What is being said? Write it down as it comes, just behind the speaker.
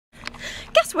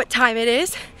guess what time it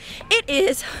is? It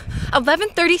is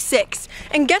 11:36,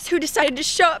 and guess who decided to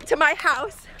show up to my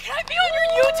house? Can I be on your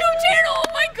YouTube channel? Oh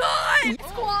my god!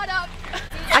 Squad up.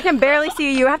 I can barely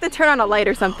see you. I have to turn on a light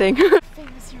or something.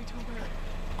 Famous YouTuber.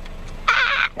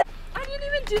 I didn't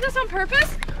even do this on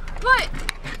purpose, but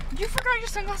you forgot your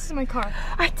sunglasses in my car.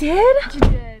 I did? You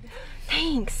did.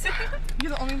 Thanks.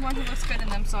 You're the only one who looks good in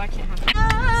them, so I can't have them.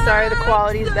 Sorry, the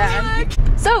quality's bad.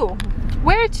 So,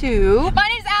 where to? My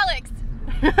name's Alex.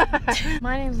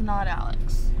 My name's not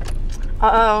Alex.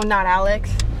 Uh-oh, not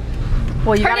Alex.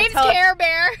 Well, you Her gotta name's tell Care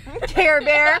Bear. Care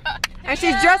Bear. And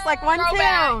she's dressed like one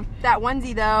Throwback. too. That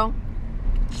onesie though.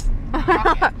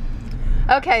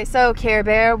 Okay, so Care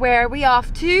Bear, where are we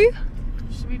off to?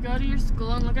 Should we go to your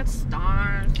school and look at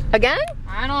stars? Again?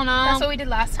 I don't know. That's what we did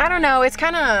last time. I don't know, it's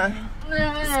kinda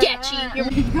sketchy.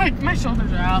 My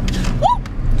shoulders are out.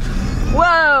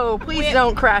 Whoa, please Whip.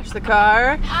 don't crash the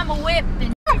car. I'm a whip.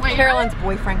 Wait, Carolyn's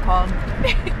boyfriend called.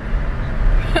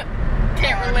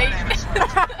 can't relate.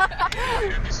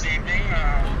 This evening,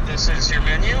 this is your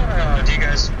menu. Do you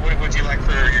guys, what would you like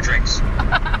for your drinks?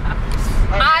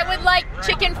 I would like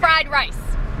chicken fried rice.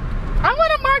 I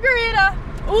want a margarita.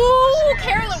 Ooh,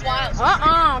 Carolyn Wild.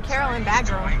 Carolyn, bad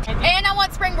girl. And I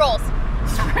want spring rolls.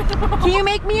 Can you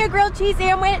make me a grilled cheese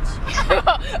sandwich?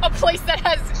 A place that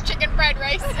has chicken fried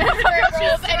rice, spring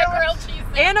rolls, and a grilled cheese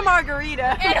sandwich. And a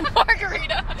margarita. And a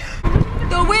margarita.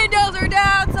 The windows are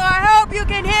down, so I hope you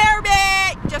can hear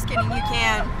me. Just kidding, you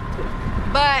can.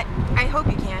 But I hope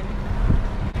you can.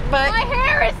 But My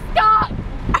hair is stuck.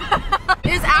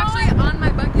 it is actually on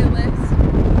my bucket list to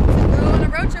go on a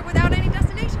road trip without any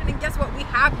destination. And guess what? We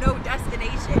have no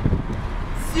destination.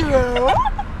 So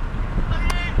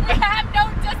We have no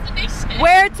destination.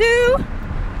 where to?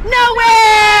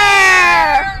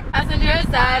 Nowhere! Passenger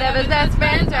side of his best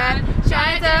friend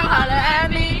trying to holler at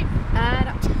me.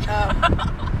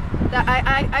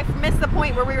 I missed the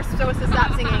point where we were supposed to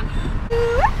stop singing.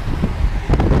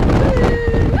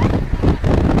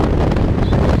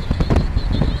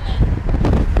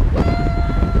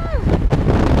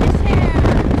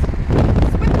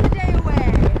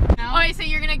 Alright, so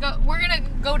we're gonna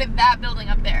go to that building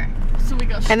up there. So we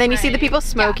go straight. And then you see the people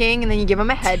smoking, and then you give them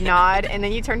a head nod, and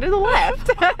then you turn to the left.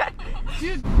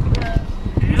 Dude,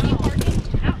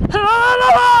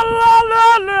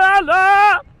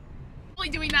 really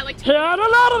doing that like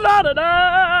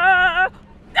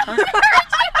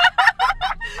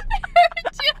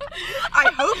I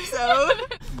hope so.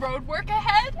 road work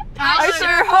ahead. I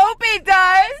sure hope it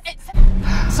does.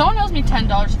 Someone owes me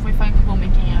 $10 if we find people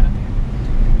making out up here.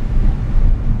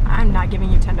 I'm not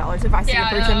giving you $10 if I see a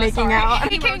person making sorry. out.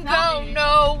 We can go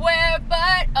nowhere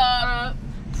but up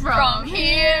from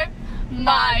here,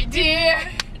 my dear.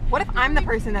 What if I'm the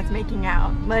person that's making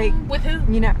out? Like, With who?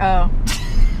 you know, oh.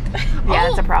 Yeah,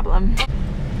 that's a problem. This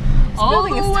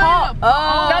building is tall.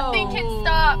 Oh. Nothing can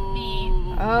stop me.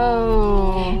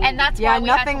 Oh. And that's yeah, why we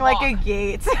had nothing to like walk. a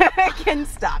gate can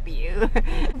stop you.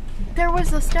 There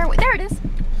was a stairway. There it is.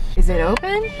 Is it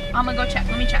open? I'm gonna go check.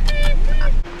 Let me check.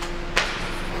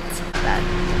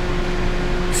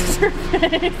 This is her face.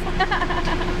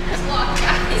 It's locked,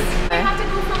 guys. We have to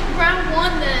go from ground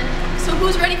one then. So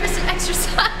who's ready for some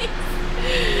exercise?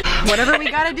 Whatever we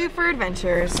gotta do for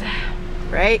adventures.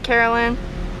 Right, Carolyn?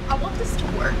 I want this to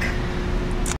work.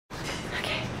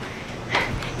 Okay.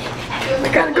 We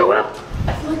gotta go up.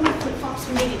 I feel like my flip-flops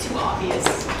made it too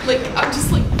obvious. Like, I'm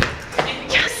just like...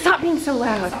 Yeah, stop being so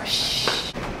loud.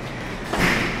 Shh.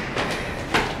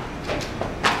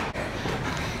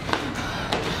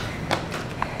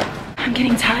 I'm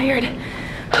getting tired.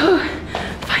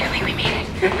 Finally, we made it.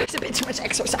 It's a bit too much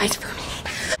exercise for me.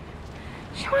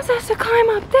 She wants us to climb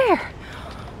up there.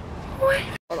 What?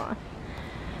 Hold on.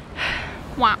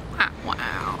 Wow, wow,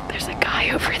 wow. There's a guy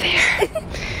over there.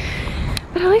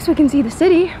 But at least we can see the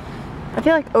city. I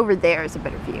feel like over there is a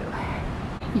better view.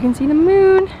 You can see the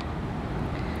moon. I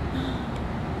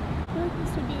feel like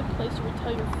this would be the place where you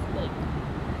tell your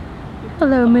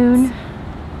Hello, moon.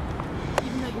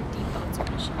 even though your deep thoughts are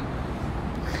in the shower.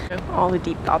 All the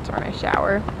deep thoughts are in a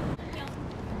shower.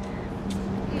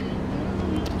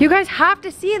 You guys have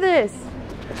to see this.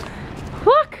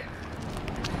 Look.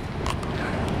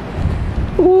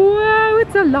 Whoa,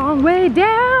 it's a long way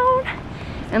down.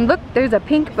 And look, there's a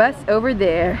pink bus over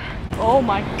there. Oh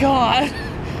my god.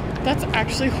 That's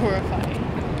actually horrifying.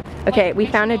 Okay, Like, we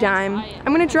make found sure a no one's dime. high it.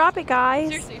 I'm gonna drop it, guys.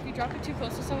 Seriously, if you drop it too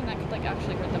close to someone, that could like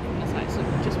actually hurt them from this high. So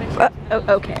just make sure.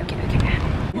 Okay.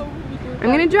 I'm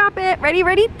gonna drop it.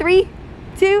 Ready? 3,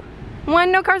 2,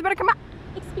 1. No cars better come out.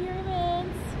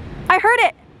 Experiments. I heard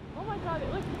it. Oh my god, it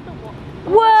like hit the wall.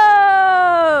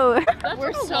 Whoa!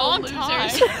 We're so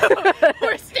losers.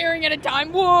 We're staring at a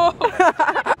time. Whoa!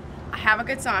 I have a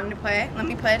good song to play. Let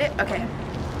me play it. Okay.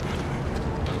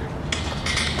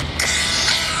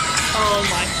 Oh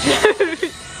my god.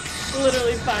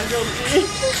 Literally 5-year-old me.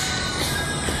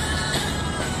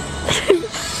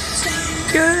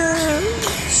 Girl,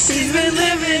 she's been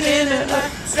living in an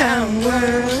uptown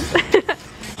world.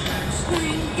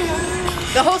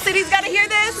 The whole city's gotta hear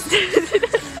this.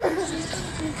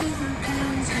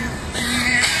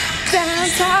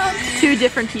 Downtown. Two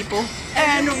different people.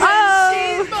 And when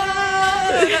she's born,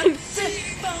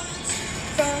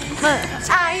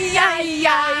 ay, ay,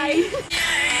 ay.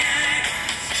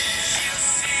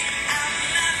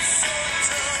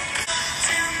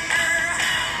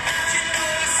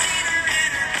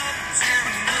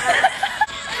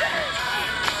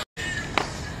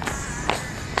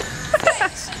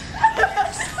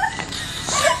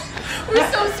 We're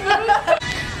so smooth.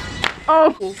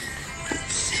 Oh.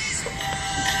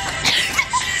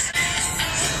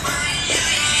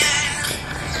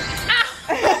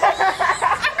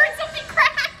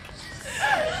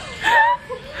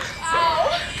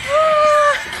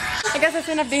 I guess that's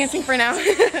enough dancing for now.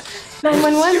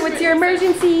 911, what's your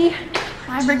emergency?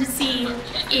 My emergency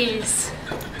is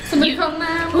somebody call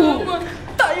 911.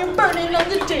 Fire burning on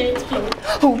the dance floor.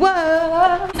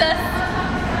 Whoa!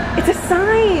 It's a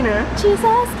sign.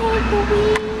 Jesus, take the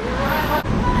wheel.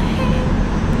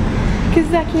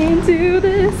 'Cause I can't do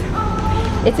this.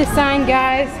 It's a sign,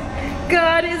 guys.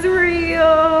 God is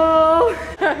real.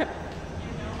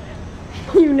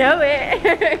 You know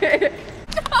it.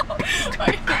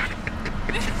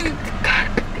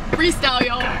 Freestyle,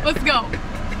 y'all. Let's go.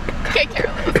 Okay,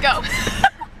 Carolyn, let's go.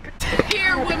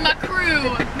 Here with my crew.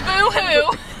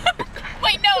 Boo-hoo.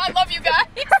 Wait, no, I love you guys.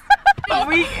 Are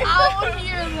we out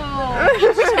here, though.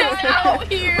 Out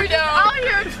here, though. Out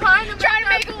here trying to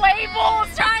make labels,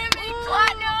 trying to make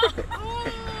platinum.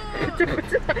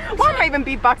 Why am I even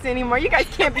beatboxing anymore? You guys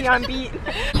can't be on beat.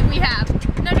 We have.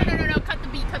 No. Cut the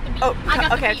beat. Oh, I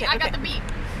got okay, the beat. okay, I got okay. the beat.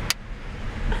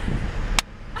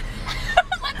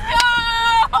 Let's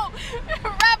go!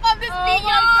 Wrap up this beat,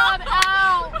 y'all. Oh my god,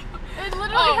 ow. It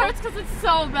literally hurts because it's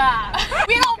so bad.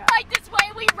 We don't fight this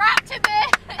way, we rap to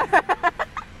this.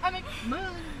 I mean,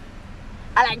 moon.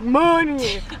 I like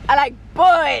money. I like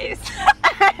boys.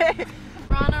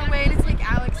 We're on our way to take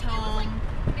Alex home.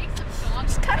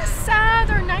 It's kind of sad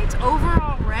our night's over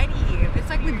already. It's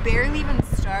like we barely even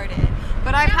started.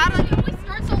 But I've had We always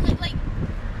start so late, like,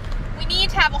 we need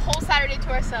to have a whole Saturday to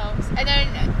ourselves and then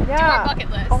do our bucket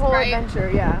list, a whole right?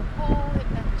 adventure, yeah. Whole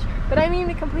adventure. But I mean,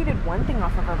 we completed one thing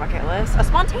off of our bucket list. A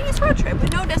spontaneous road trip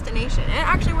with no destination. And it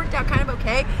actually worked out kind of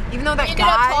okay, even though that We ended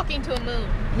guy... up talking to a moon.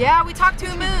 Yeah, we talked to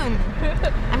a moon.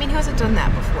 I mean, who hasn't done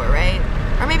that before, right?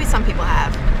 Or maybe some people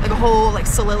have. Like a whole, like,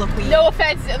 soliloquy. No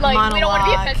offense, like, monologue. we don't want to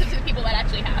be offensive to the people that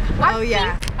actually have. Oh,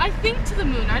 yeah. I think to the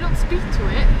moon. I don't speak to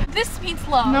it. This means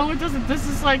love. No, it doesn't. This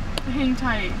is like hang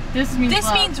tight. This means This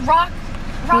love. means rock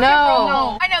No. and roll.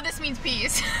 No. I know this means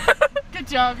peace. Good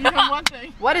job. You know one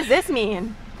thing. What does this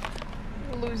mean?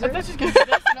 I thought you were gonna do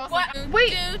this, and I was What? like,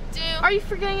 wait. Are you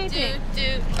forgetting anything?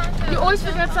 You always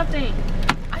forget something.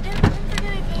 I didn't forget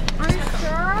anything. Are you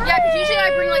sure? Yeah, because usually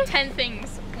I bring like 10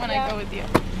 things when I go with you.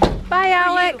 Bye,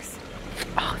 Alex.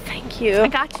 Oh, thank you. I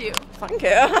got you. Thank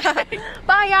you.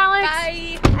 Bye, Alex.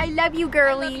 Bye. I love you,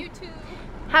 girly. I love you too.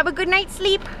 Have a good night's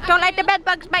sleep. Don't let the bed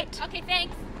bugs bite. Okay,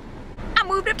 thanks. I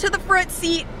moved up to the front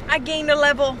seat. I gained a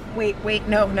level. Wait,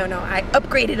 no. I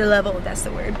upgraded a level, if that's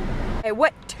the word. Okay,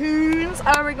 what tunes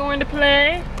are we going to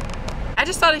play? I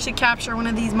just thought I should capture one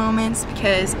of these moments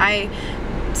because I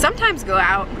sometimes go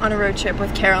out on a road trip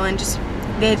with Carolyn.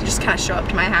 They just kind of show up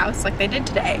to my house like they did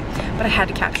today. But I had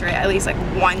to capture it at least like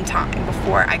one time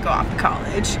before I go off to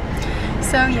college.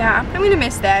 So yeah, I'm gonna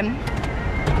miss them.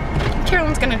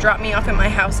 Carolyn's gonna drop me off at my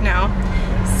house now.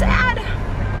 Sad.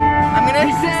 I'm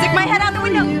gonna stick my head out the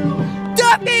window.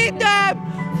 Defeat them,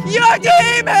 your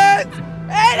demons,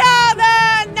 and all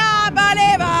the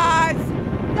non-believers.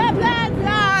 The plans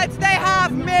that they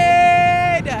have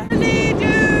made. Lead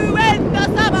you in the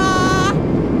summer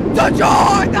to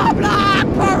join the Black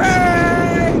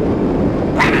Parade.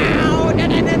 Pow, da,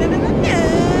 da, da, da, da, da, da.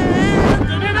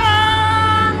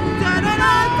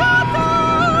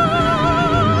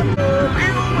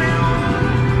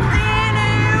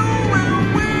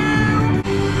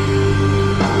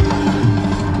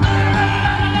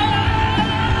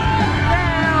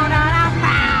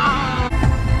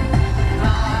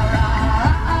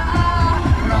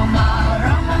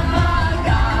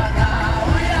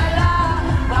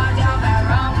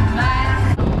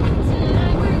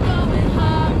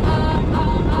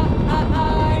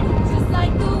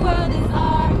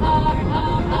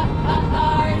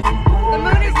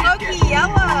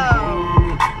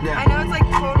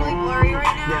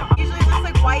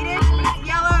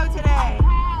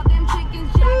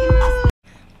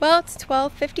 Well, it's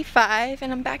 12:55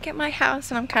 and I'm back at my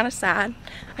house and I'm kind of sad.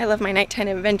 I love my nighttime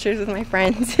adventures with my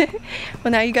friends.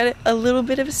 Well, now you got a little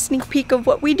bit of a sneak peek of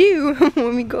what we do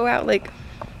when we go out like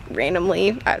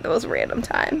randomly at those random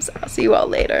times. I'll see you all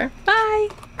later. Bye!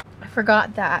 I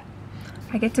forgot that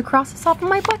I get to cross this off of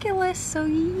my bucket list, so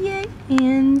yay!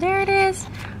 And there it is.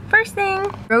 First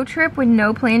thing, road trip with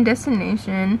no planned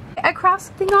destination. I crossed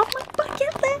something off my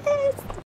bucket list.